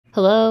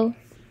Hello?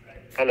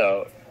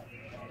 Hello.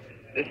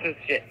 This is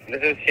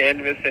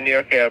Shane with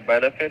Senior Care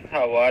Benefits.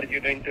 How are you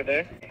doing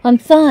today? I'm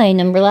fine.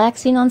 I'm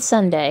relaxing on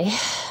Sunday.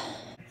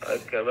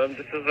 Okay, ma'am.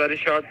 This is a very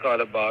short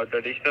call about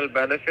additional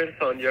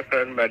benefits on your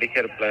current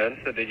Medicare plan.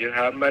 So, did you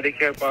have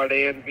Medicare Part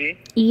A and B?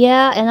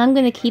 Yeah, and I'm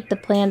going to keep the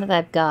plan that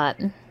I've got.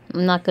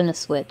 I'm not going to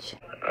switch.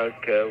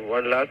 Okay.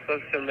 One last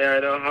question. May I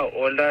know how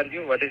old are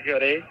you? What is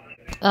your age?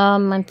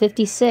 I'm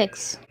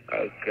 56.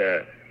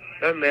 Okay.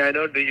 Ma'am, may I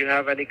know, do you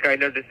have any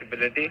kind of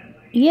disability?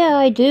 Yeah,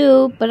 I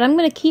do, but I'm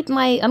going to keep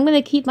my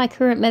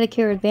current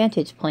Medicare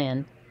Advantage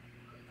plan.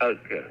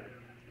 Okay.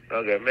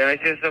 Okay. May I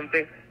say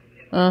something?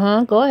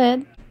 Uh-huh, go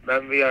ahead.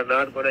 Ma'am, we are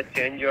not going to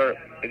change your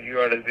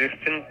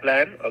existing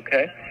plan,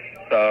 okay?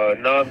 So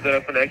now I'm going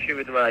to connect you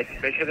with my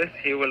specialist.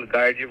 He will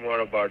guide you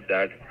more about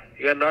that.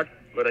 We are not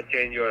going to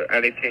change your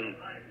anything,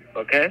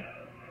 okay?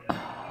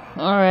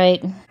 All right.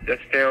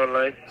 Just stay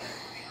online.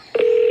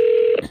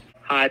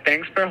 Hi,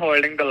 thanks for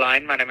holding the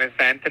line. My name is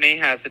Anthony.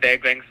 How's the day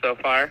going so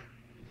far?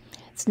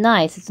 It's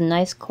nice. It's a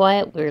nice,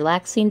 quiet,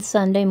 relaxing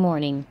Sunday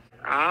morning.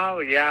 Oh,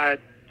 yeah.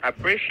 I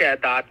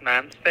appreciate that,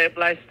 ma'am. Stay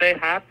blessed, stay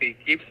happy.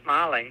 Keep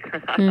smiling.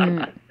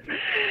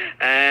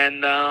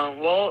 And,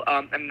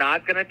 I'm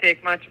not going to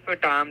take much of your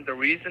time. The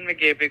reason we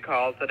gave you a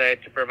call today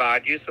to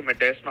provide you some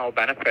additional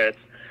benefits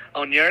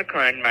on your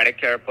current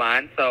Medicare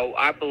plan. So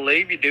I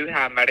believe you do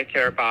have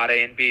Medicare Part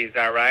A and B, is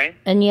that right?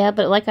 And yeah,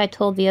 but like I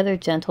told the other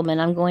gentleman,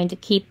 I'm going to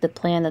keep the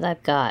plan that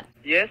I've got.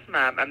 Yes,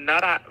 ma'am. I'm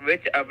not.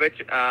 What's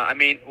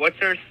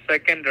your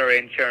secondary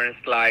insurance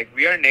like?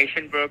 We are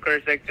nation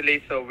brokers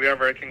actually, so we are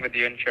working with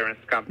the insurance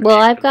company. Well,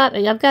 I've got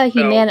a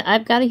Humana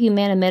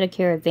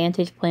Medicare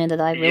Advantage plan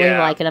that I really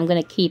like, and I'm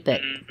going to keep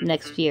it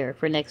next year.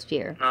 Well,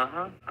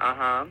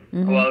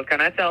 can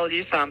I tell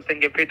you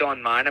something if you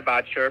don't mind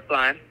about your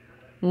plan?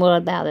 What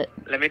about it?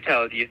 Let me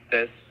tell you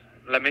this.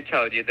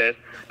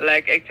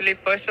 Like, actually,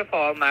 first of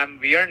all, ma'am,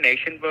 we are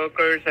nation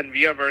brokers and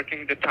we are working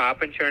with the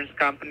top insurance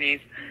companies,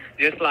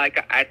 just like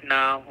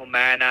Aetna,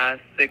 Humana,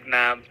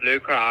 Cigna,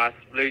 Blue Cross,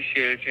 Blue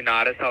Shield,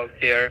 United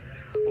Healthcare,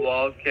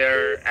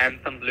 WellCare,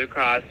 Anthem Blue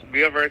Cross.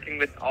 We are working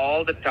with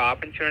all the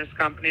top insurance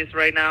companies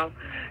right now,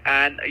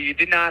 and you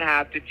do not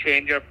have to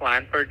change your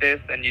plan for this,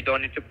 and you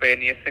don't need to pay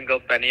any a single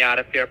penny out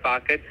of your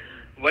pocket.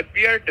 What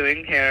we are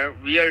doing here,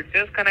 we are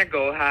just going to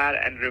go ahead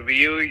and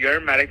review your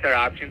Medicare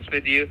options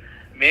with you.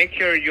 Make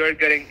sure you're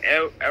getting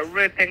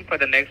everything for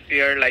the next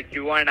year, like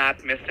you are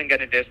not missing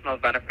any additional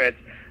benefits,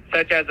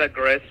 such as a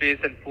groceries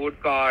and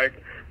food card,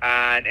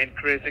 and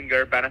increasing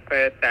your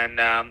benefits and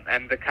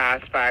the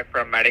cashback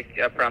from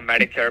Medicare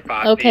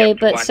Part B Okay, up to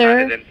but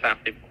sir,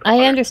 170.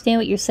 I understand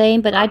what you're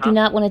saying, but I do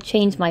not want to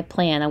change my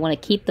plan. I want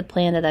to keep the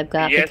plan that I've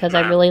got because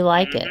I really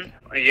like it.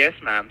 Yes,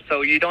 ma'am.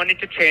 So you don't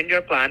need to change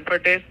your plan for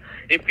this.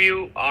 If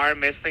you are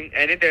missing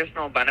any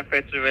additional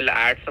benefits, we will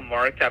add some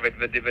more coverage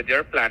with your with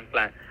your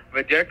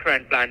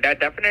current plan. That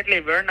definitely,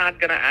 we're not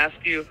gonna ask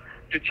you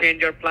to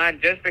change your plan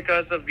just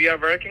because we are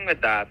working with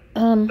that.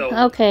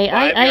 Okay,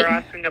 You're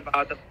asking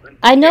about the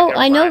I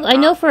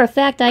know for a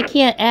fact I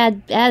can't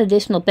add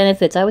additional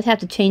benefits. I would have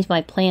to change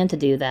my plan to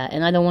do that,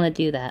 and I don't want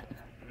to do that.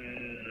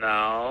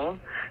 No.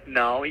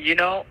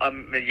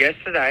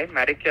 Yesterday,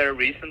 Medicare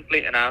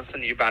recently announced a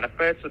new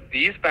benefit. So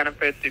these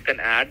benefits, you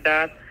can add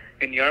that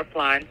in your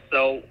plan.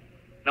 So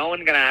no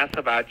one's going to ask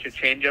about you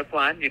change your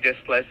plan. You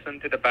just listen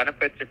to the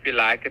benefits. If you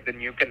like it,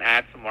 then you can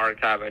add some more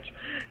coverage.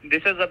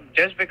 This is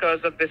just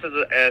because of this is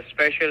a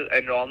special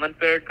enrollment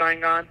period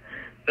going on.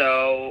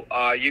 So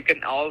you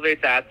can always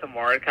add some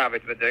more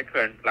coverage with your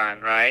current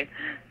plan, right?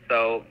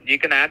 So you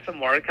can add some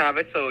more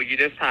coverage, so you're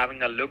just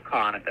having a look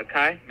on it,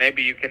 okay?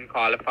 Maybe you can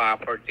qualify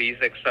for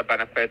these extra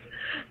benefits.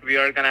 We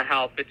are going to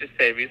help you to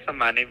save you some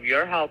money. We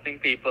are helping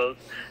people.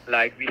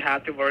 Like, we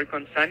have to work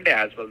on Sunday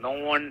as well. No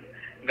one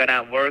going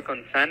to work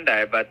on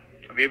Sunday, but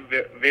we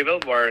will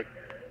work.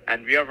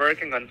 And we are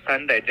working on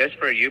Sunday just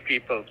for you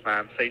people,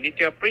 ma'am. So you need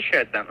to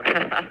appreciate them.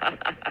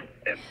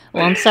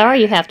 Well, I'm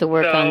sorry you have to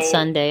work on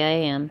Sunday. I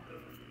am.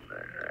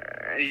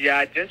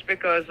 Yeah, just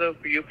because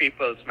of you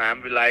peoples,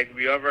 ma'am.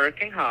 We are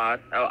working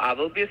hard. I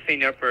will be a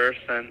senior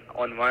person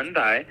on one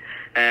day,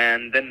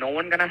 and then no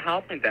one gonna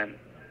help me then.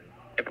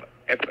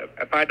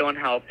 If I don't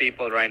help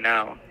people right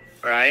now,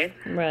 right?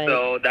 Right.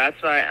 So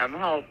that's why I'm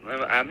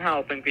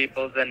helping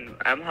people, and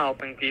I'm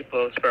helping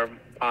people for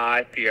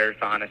 5 years,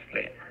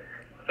 honestly.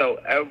 So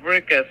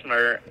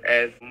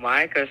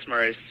my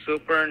customer is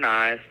super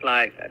nice.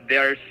 Like, they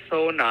are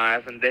so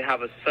nice, and they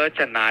have such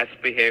a nice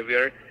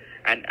behavior.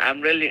 And I'm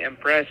really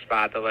impressed,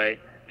 by the way,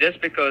 just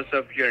because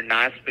of your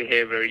nice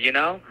behavior.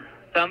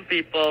 Some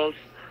people's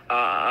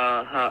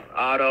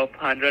out of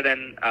 100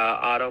 and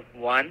out of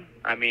 1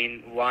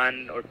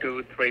 or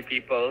 2, 3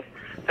 people,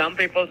 some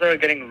people are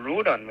getting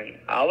rude on me.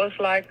 I was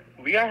like,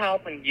 we are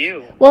helping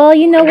you. Well,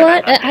 you know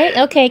what?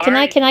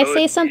 Can I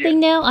say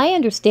something now? I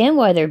understand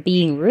why they're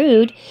being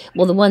rude.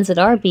 Well, the ones that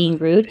are being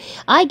rude.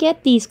 I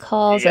get these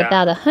calls,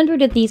 about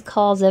 100 of these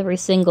calls every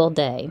single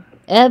day.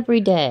 Every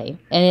day,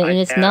 and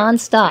it's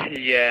nonstop.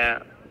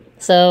 Yeah.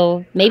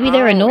 So maybe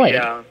they're annoyed.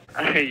 Yeah.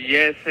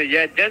 Yes,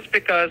 yeah, just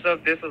because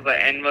of this is the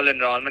annual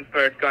enrollment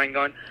period going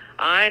on,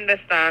 I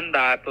understand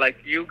that like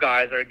you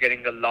guys are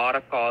getting a lot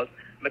of calls,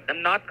 but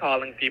I'm not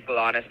calling people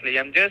honestly.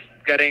 I'm just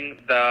getting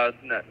the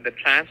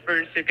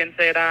transfers, you can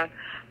say that,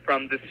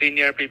 from the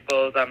senior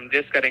peoples. I'm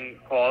just getting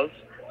calls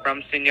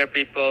from senior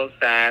peoples,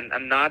 and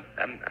I'm not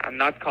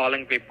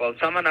calling people.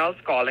 Someone else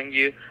calling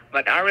you,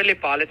 but I really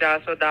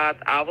apologize for that.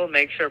 I will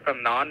make sure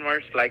from now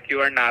onwards, like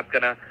you are not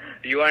getting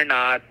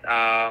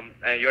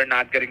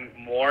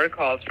more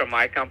calls from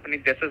my company.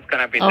 This is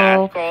gonna be Oh,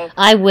 last call,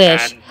 I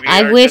wish. and we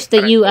I are wish just that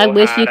gonna you. I go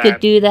wish you ahead could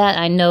and do that.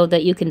 I know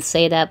that you can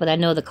say that, but I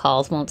know the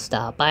calls won't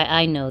stop.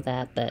 I know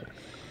that, but.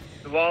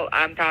 well,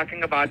 I'm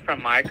talking about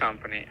from my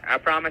company. I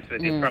promise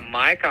with you, Mm, from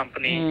my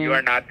company, you mm,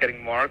 are not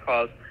getting more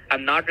calls.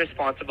 I'm not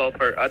responsible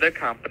for other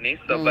companies,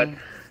 but mm,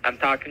 I'm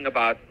talking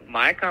about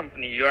my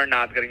company. You are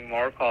not getting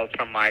more calls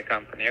from my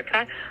company,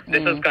 okay?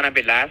 This is mm, gonna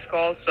be last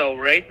call. So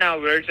right now,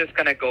 we're just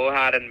gonna go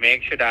ahead and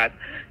make sure that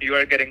you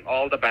are getting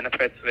all the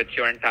benefits which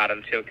you're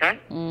entitled to, okay?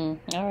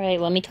 All right,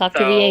 let me talk to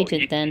the So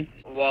agent then.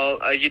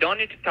 you don't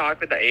need to talk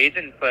with the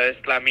agent first.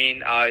 I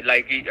mean,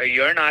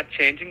 you're not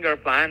changing your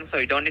plan, so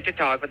you don't need to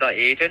talk with the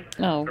agent.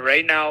 Oh,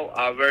 Right now,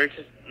 we're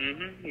just,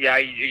 yeah,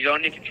 you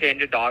don't need to change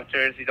your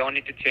doctors. You don't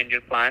need to change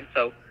your plan,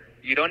 so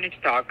you don't need to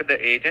talk with the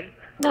agent.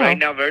 Right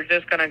no. now, we're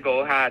just gonna go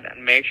ahead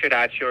and make sure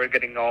that you're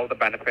getting all the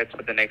benefits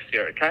for the next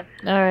year. Okay.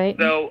 All right.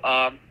 So,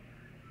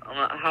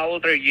 how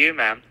old are you,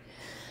 ma'am?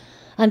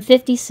 I'm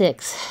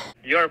 56.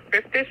 You're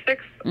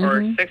 56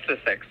 or Mm-hmm.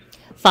 66?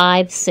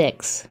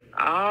 5'6".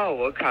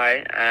 Oh,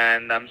 okay.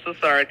 And I'm so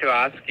sorry to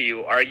ask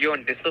you, are you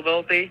on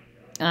disability?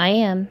 I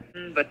am.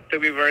 But to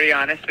be very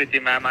honest with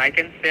you, ma'am, I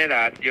can say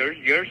that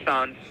your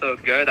sounds so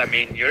good. I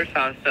mean, your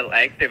sound still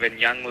active and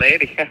young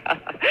lady.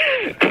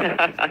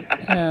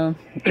 Oh,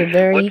 you're What's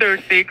very. your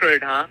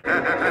secret, huh?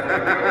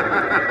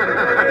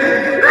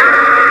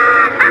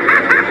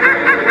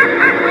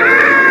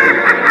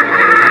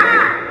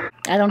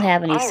 I don't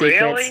have any Oh,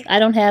 secrets. really? I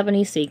don't have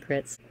any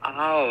secrets.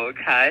 Oh,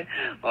 okay.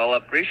 Well,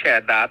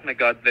 appreciate that. May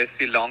God bless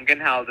you long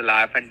and healthy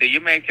life. And do you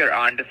make your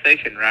own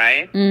decision,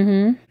 right?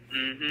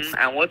 Mm-hmm.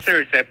 And what's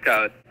your zip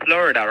code?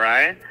 Florida,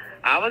 right?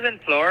 I was in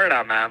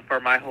Florida, ma'am, for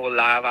my whole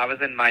life. I was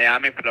in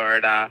Miami,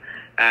 Florida,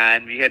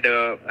 and we had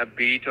a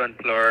beach in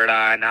Florida,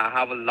 and I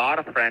have a lot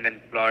of friends in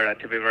Florida,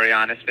 to be very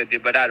honest with you.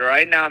 But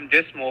right now, I'm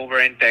just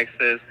moving in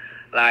Texas.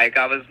 Like,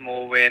 I was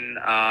moving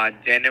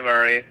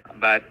January,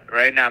 but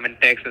right now I'm in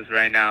Texas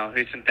right now,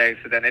 Houston,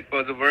 Texas, and it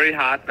was a very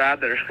hot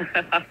weather.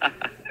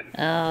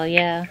 Oh,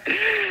 yeah.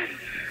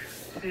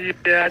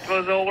 Yeah, it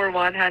was over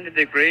 100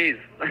 degrees.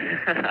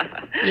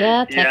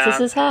 Yeah, Texas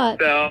Yeah. is hot.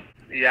 So,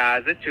 yeah,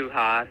 is it too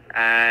hot?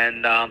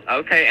 And,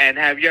 okay, and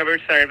have you ever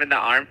served in the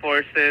armed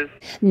forces?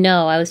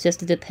 No, I was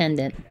just a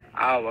dependent.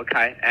 Oh,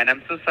 okay. And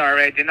I'm so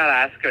sorry, I did not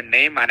ask your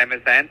name. My name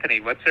is Anthony.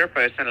 What's your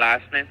first and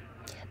last name?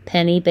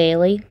 Penny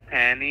Bailey.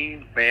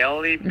 Penny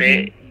Bailey,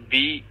 Mm-hmm.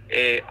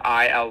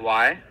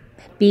 B-A-I-L-Y.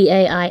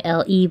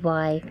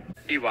 Bailey.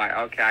 E-Y.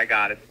 Okay, I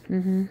got it.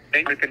 Mm-hmm.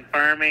 Thank you for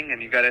confirming,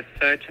 and you got it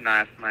such a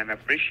nice name. I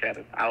appreciate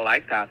it. I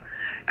like that.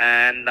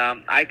 And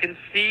I can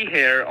see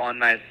here on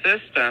my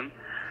system,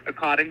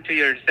 according to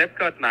your zip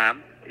code,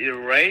 ma'am,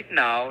 right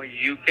now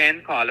you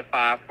can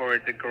qualify for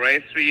the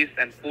groceries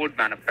and food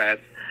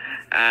benefits.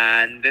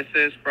 And this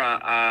is from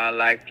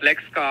like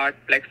flex card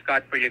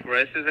for your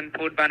groceries and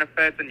food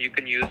benefits, and you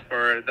can use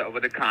for the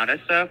over-the-counter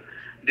stuff.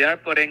 They are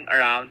putting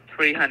around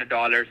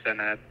 $300 in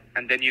it,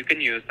 and then you can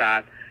use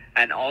that.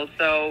 And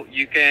also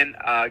you can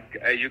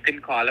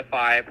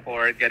qualify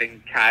for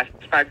getting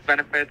cashback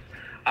benefits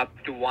up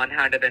to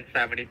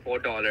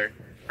 $174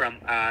 from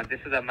this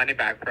is a money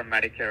back from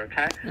Medicare.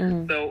 Okay.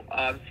 Mm-hmm. So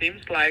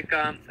seems like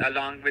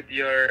along with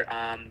your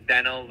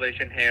dental,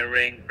 vision,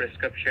 hearing,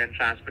 prescription,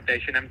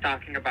 transportation, I'm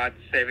talking about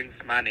savings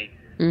money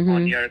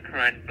on your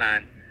current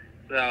plan.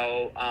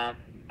 So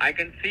I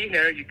can see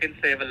here you can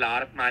save a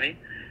lot of money.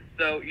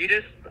 So you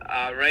just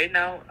right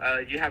now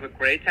you have a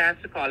great chance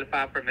to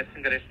qualify for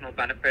missing additional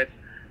benefits.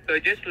 So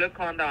just look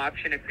on the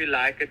option. If you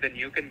like it, then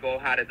you can go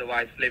ahead.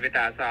 Otherwise, leave it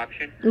as an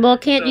option. Well,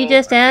 can't you So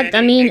just add?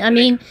 I mean,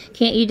 actually,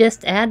 can't you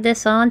just add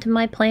this on to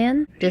my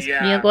plan? Just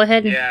go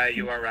ahead and yeah,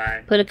 you are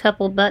right. put a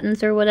couple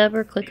buttons or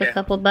whatever. Click a Yeah.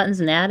 couple buttons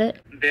and add it.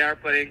 They are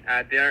putting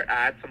they are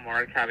add some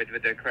more caveat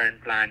with their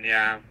current plan.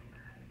 Yeah,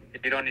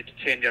 you don't need to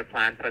change your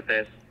plan for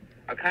this.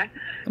 Okay.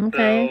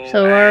 Okay.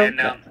 So So,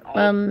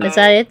 and is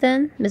that it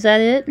then? Is that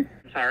it?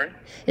 sorry.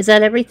 Is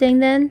that everything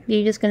then?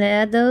 You just gonna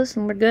add those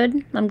and we're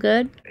good? I'm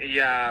good.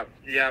 Yeah,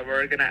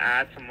 we're gonna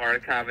add some more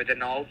coverage,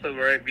 and also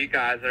we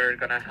guys are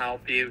gonna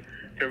help you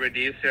to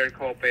reduce your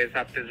copays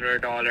up to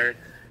 $0,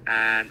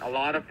 and a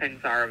lot of things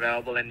are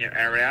available in your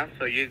area,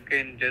 so you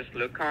can just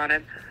look on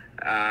it.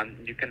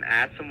 You can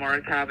add some more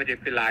coverage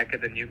if you like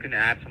it, then you can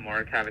add some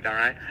more coverage. All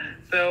right.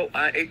 So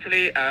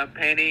actually,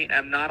 Penny,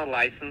 I'm not a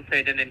licensed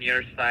agent in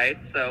your site,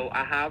 so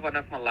I have one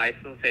of my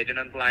licensed agent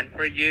on the line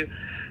for you.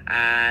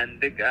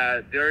 And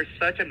they're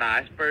such a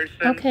nice person.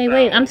 Okay, so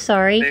wait. I'm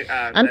sorry.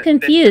 I'm they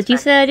confused. You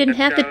from said I didn't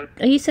zip have to. code.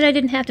 You said I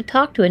didn't have to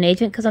talk to an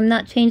agent because I'm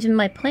not changing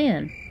my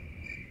plan.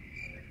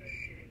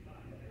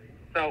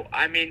 So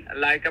I mean,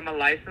 like I'm a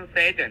licensed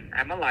agent.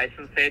 I'm a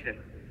licensed agent.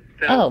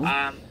 So Oh.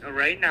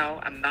 right now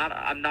I'm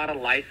not a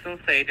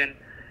licensed agent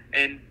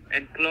in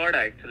Florida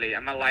actually.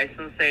 I'm a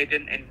licensed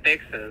agent in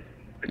Texas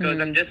because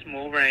I'm Mm. just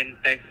moving in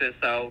Texas.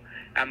 So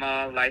I'm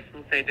a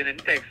licensed agent in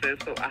Texas.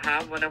 So I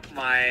have one of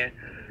my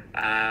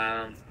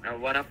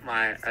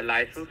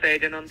licensed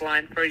agent on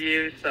line for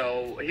you.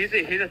 So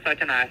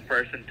such a nice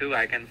person too.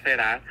 I can say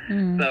that.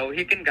 Mm. So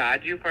he can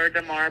guide you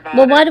further more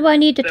Well, about why it. do I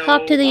need to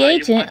talk to So the you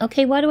agent? must.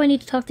 Okay, why do I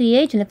need to talk to the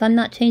agent if I'm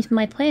not changing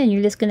my plan?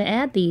 You're just going to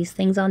add these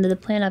things onto the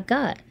plan I've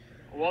got.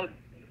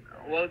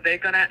 Well, they're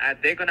gonna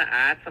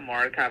add some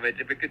more coverage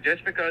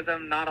because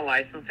I'm not a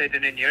licensed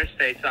agent in your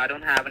state, so I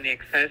don't have any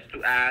access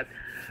to add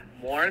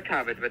more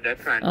coverage with their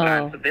current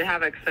plan. Oh. So they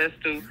have access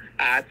to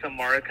add some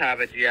more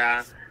coverage.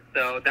 Yeah.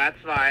 So that's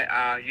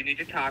why you need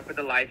to talk with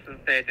the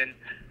licensed agent,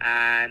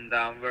 and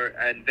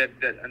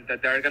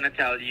they're gonna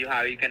tell you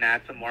how you can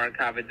add some more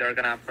coverage. They're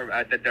gonna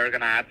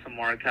add some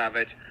more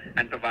coverage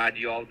and provide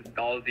you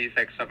all these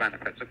extra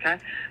benefits. Okay.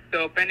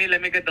 So Penny,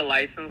 let me get the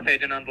licensed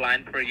agent on the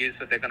line for you.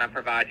 So they're gonna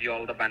provide you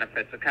all the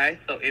benefits. Okay.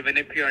 So even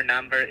if your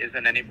number is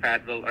in any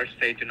federal or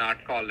state, do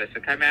not call this.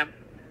 Okay, ma'am.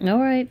 All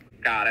right.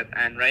 Got it.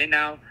 And right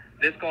now,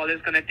 this call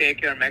is going to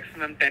take your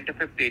maximum 10 to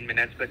 15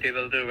 minutes, but it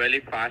will do really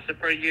faster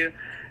for you.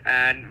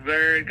 And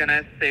we're going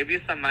to save you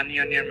some money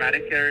on your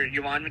Medicare.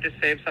 You want me to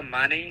save some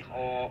money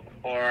or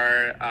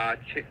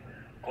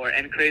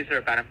increase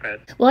your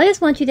benefits? Well, I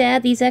just want you to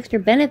add these extra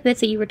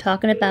benefits that you were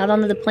talking about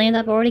onto the plan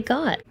I've already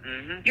got.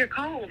 Mm-hmm. Your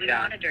call will be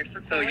monitored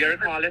for So your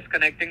call is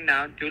connecting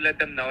now. Do let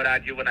them know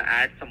that you want to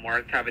add some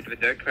more coverage with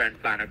their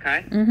current plan,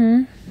 okay?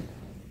 Mm-hmm.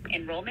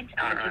 enrollment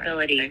All right.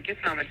 eligibility. Thank you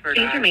so much for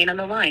Please that. remain on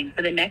the line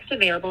for the next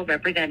available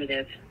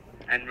representative.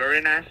 And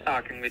very nice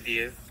talking with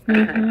you.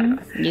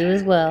 Mm-hmm. You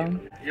as well.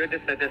 You're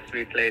just such a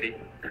sweet lady.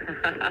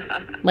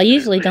 Well, I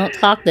usually don't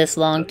talk this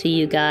long to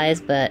you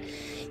guys, but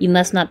you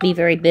must not be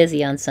very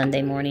busy on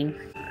Sunday morning.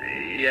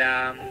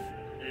 Yeah.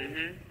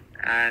 Mm-hmm.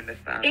 I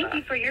understand Thank that.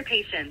 you for your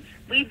patience.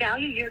 We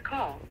value your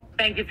call.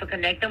 Thank you for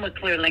connecting with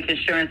ClearLink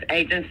Insurance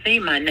Agency.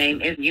 My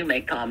name is, you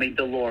may call me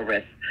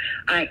Dolores.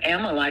 I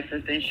am a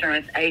licensed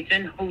insurance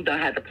agent. Who do I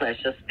have the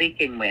pleasure of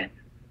speaking with?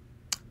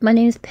 My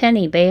name's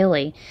Penny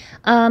Bailey.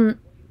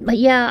 But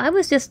yeah, I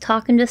was just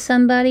talking to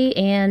somebody,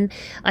 and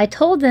I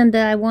told them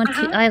that I want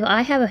to.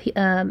 I have a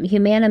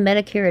Humana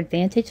Medicare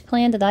Advantage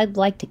plan that I'd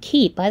like to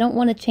keep. I don't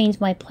want to change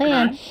my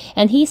plan,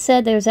 and he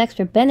said there's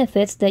extra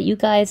benefits that you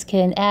guys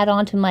can add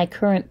on to my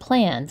current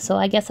plan. So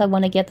I guess I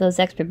want to get those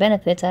extra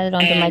benefits added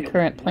onto my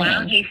current While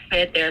plan. he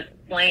said there's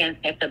plans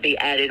have to be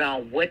added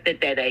on, what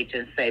did that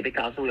agent say?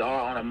 Because we are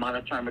on a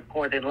monitoring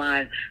recorded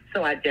line,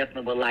 so I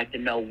definitely would like to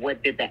know,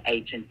 what did the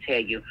agent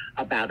tell you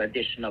about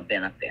additional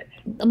benefits?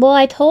 Well,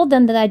 I told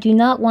them that I do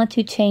not want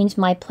to change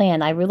my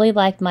plan. I really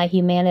like my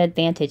Humana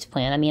Advantage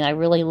plan. I mean, I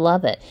really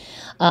love it.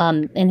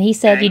 And he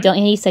said you don't.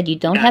 And he said you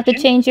don't have to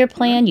change your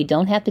plan. You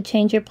don't have to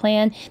change your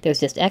plan. There's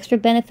just extra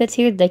benefits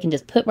here that they can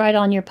just put right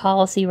on your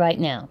policy right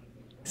now.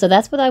 So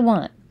that's what I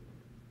want.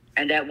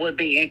 And that would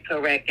be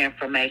incorrect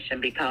information,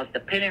 because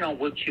depending on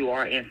what you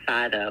are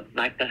inside of,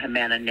 like the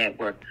Humana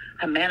network,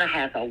 Humana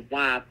has a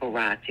wide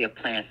variety of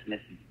plans,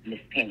 Miss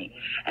Penny.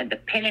 And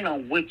depending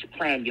on which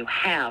plan you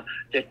have,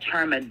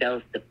 determine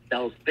those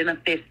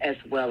benefits as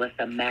well as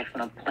the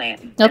maximum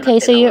plan. Okay,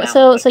 so you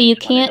you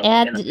can't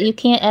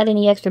add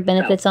any extra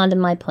benefits So, onto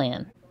my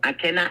plan. I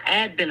cannot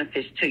add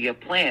benefits to your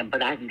plan,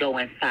 but I can go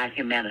inside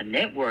Humana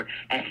Network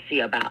and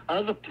see about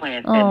other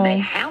plans that may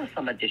have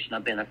some additional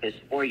benefits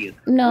for you.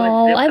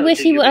 No, What I zip wish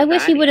code he do would. you I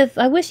wish he reside would in? have.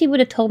 I wish he would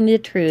have told me the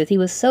truth. He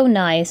was so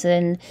nice,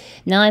 and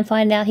now I'm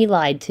finding out he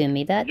lied to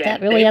me. That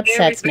Yes, really they're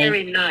upsets me.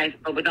 very nice,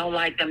 but we don't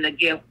like them to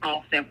give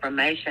false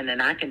information,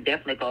 and I can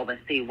definitely go over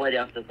and see what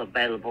else is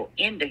available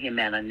in the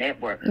Humana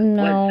Network.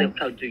 No. What zip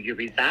code do you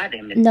reside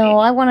in, Miss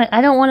No, Penny? I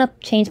don't want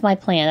to change my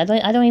plan.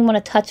 I don't even want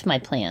to touch my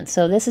plan.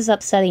 So this is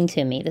upsetting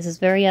to me. This is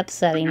very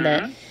upsetting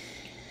that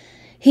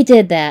he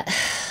did that.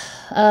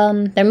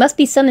 There must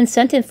be some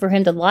incentive for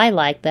him to lie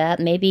like that.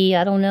 Maybe,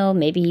 I don't know,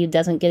 maybe he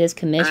doesn't get his I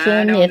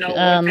commission don't if know what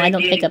I they're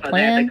don't take getting a for that,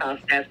 plan. because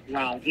that's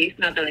wrong. He's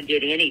not going to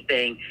get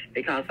anything,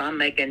 because I'm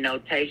making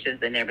notations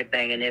and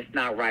everything, and it's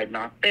not right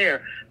nor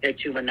fair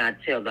that you will not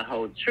tell the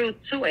whole truth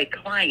to a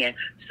client,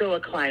 so a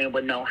client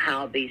would know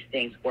how these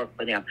things work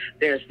for them.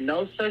 There's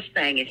no such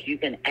thing as you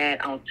can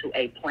add on to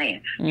a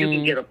plan. You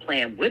can get a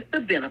plan with the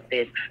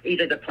benefits.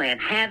 Either the plan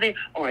have it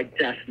or it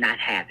does not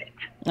have it.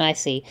 I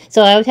see.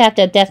 So I would have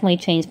to definitely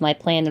change my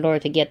plan in order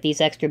to get these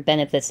extra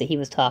benefits that he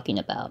was talking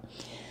about.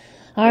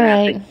 All You have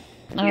right.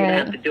 to, All you right.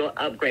 have to do an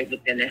upgrade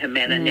within the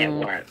Humana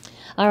Network.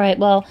 All right.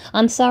 Well,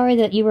 I'm sorry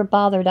that you were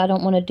bothered. I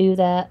don't want to do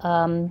that.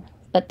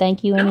 But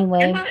thank you No,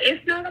 anyway.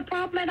 it's not a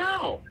problem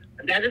at all.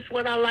 That is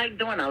what I like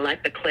doing. I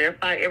like to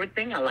clarify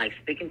everything. I like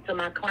speaking to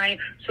my client.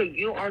 So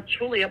you are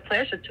truly a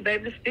pleasure to be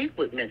able to speak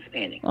with Miss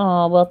Penny.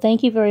 Oh, well,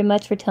 thank you very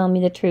much for telling me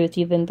the truth.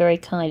 You've been very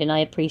kind, and I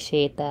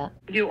appreciate that.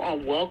 You are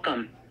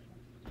welcome.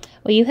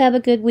 Well, you have a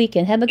good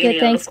weekend. Have a good Any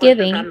other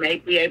Thanksgiving. questions I may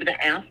be able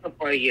to answer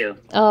for you?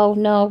 Oh,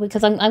 no,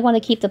 because I want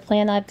to keep the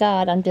plan I've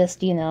got. I'm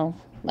just,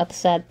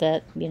 upset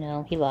that, you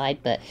know, he lied,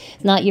 but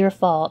it's not your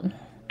fault.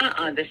 I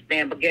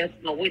understand, but guess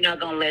what? We're not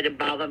going to let it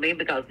bother me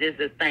because this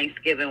is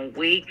Thanksgiving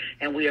week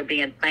and we are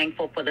being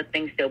thankful for the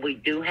things that we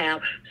do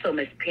have. So,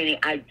 Miss Penny,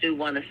 I do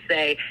want to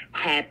say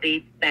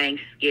happy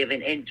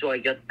Thanksgiving. Enjoy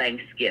your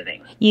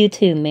Thanksgiving. You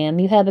too, ma'am.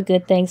 You have a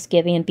good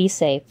Thanksgiving and be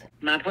safe.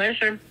 My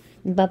pleasure.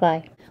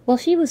 Bye-bye. Well,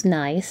 she was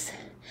nice.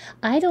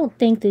 I don't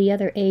think the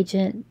other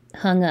agent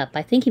hung up.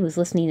 I think he was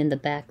listening in the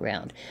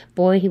background.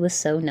 Boy, he was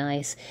so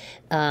nice.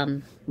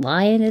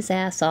 Lying his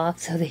ass off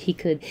so that he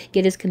could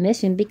get his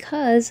commission,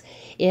 because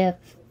if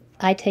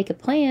I take a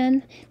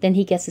plan, then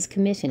he gets his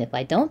commission. If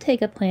I don't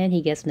take a plan,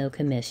 he gets no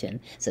commission.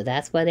 So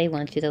that's why they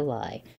want you to lie.